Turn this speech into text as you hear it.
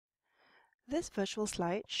This virtual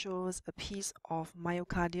slide shows a piece of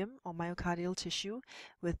myocardium or myocardial tissue,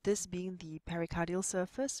 with this being the pericardial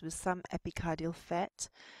surface with some epicardial fat.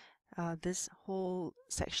 This whole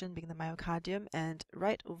section being the myocardium, and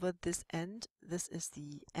right over this end, this is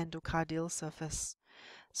the endocardial surface.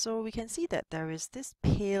 So we can see that there is this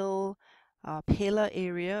paler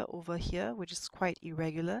area over here, which is quite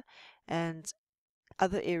irregular, and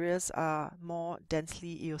other areas are more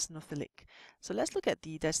densely eosinophilic. So let's look at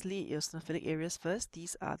the densely eosinophilic areas first.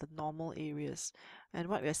 These are the normal areas. And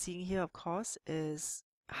what we're seeing here, of course, is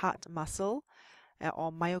heart muscle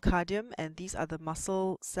or myocardium, and these are the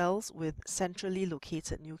muscle cells with centrally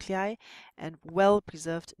located nuclei and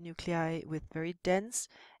well-preserved nuclei with very dense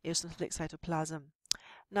eosinophilic cytoplasm.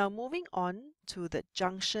 Now moving on to the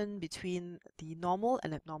junction between the normal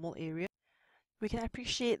and abnormal area, we can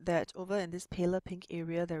appreciate that over in this paler pink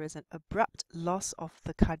area there is an abrupt loss of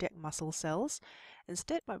the cardiac muscle cells.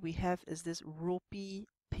 Instead, what we have is this ropey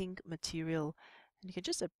pink material, and you can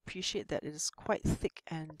just appreciate that it is quite thick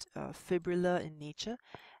and fibrillar in nature,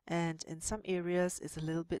 and in some areas it's a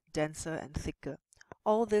little bit denser and thicker.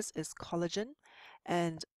 All this is collagen,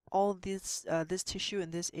 and all this tissue in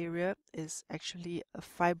this area is actually a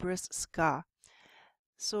fibrous scar.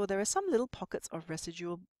 So there are some little pockets of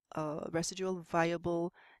residual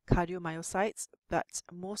viable cardiomyocytes, but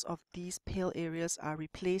most of these pale areas are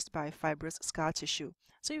replaced by fibrous scar tissue.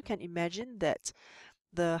 So you can imagine that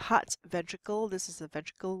the heart ventricle, this is the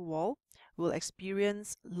ventricle wall, will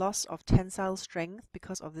experience loss of tensile strength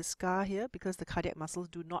because of this scar here, because the cardiac muscles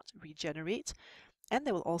do not regenerate, and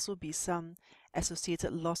there will also be some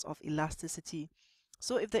associated loss of elasticity.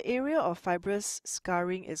 So if the area of fibrous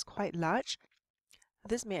scarring is quite large,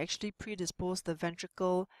 this may actually predispose the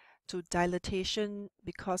ventricle to dilatation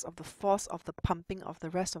because of the force of the pumping of the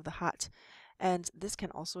rest of the heart. And this can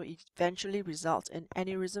also eventually result in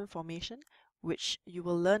aneurysm formation, which you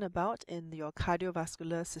will learn about in your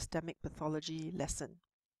cardiovascular systemic pathology lesson.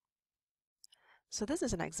 So this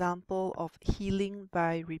is an example of healing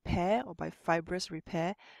by repair or by fibrous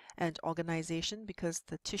repair and organization, because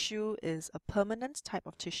the tissue is a permanent type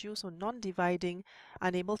of tissue, so non-dividing,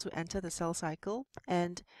 unable to enter the cell cycle,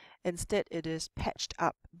 and instead it is patched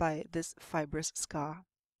up by this fibrous scar.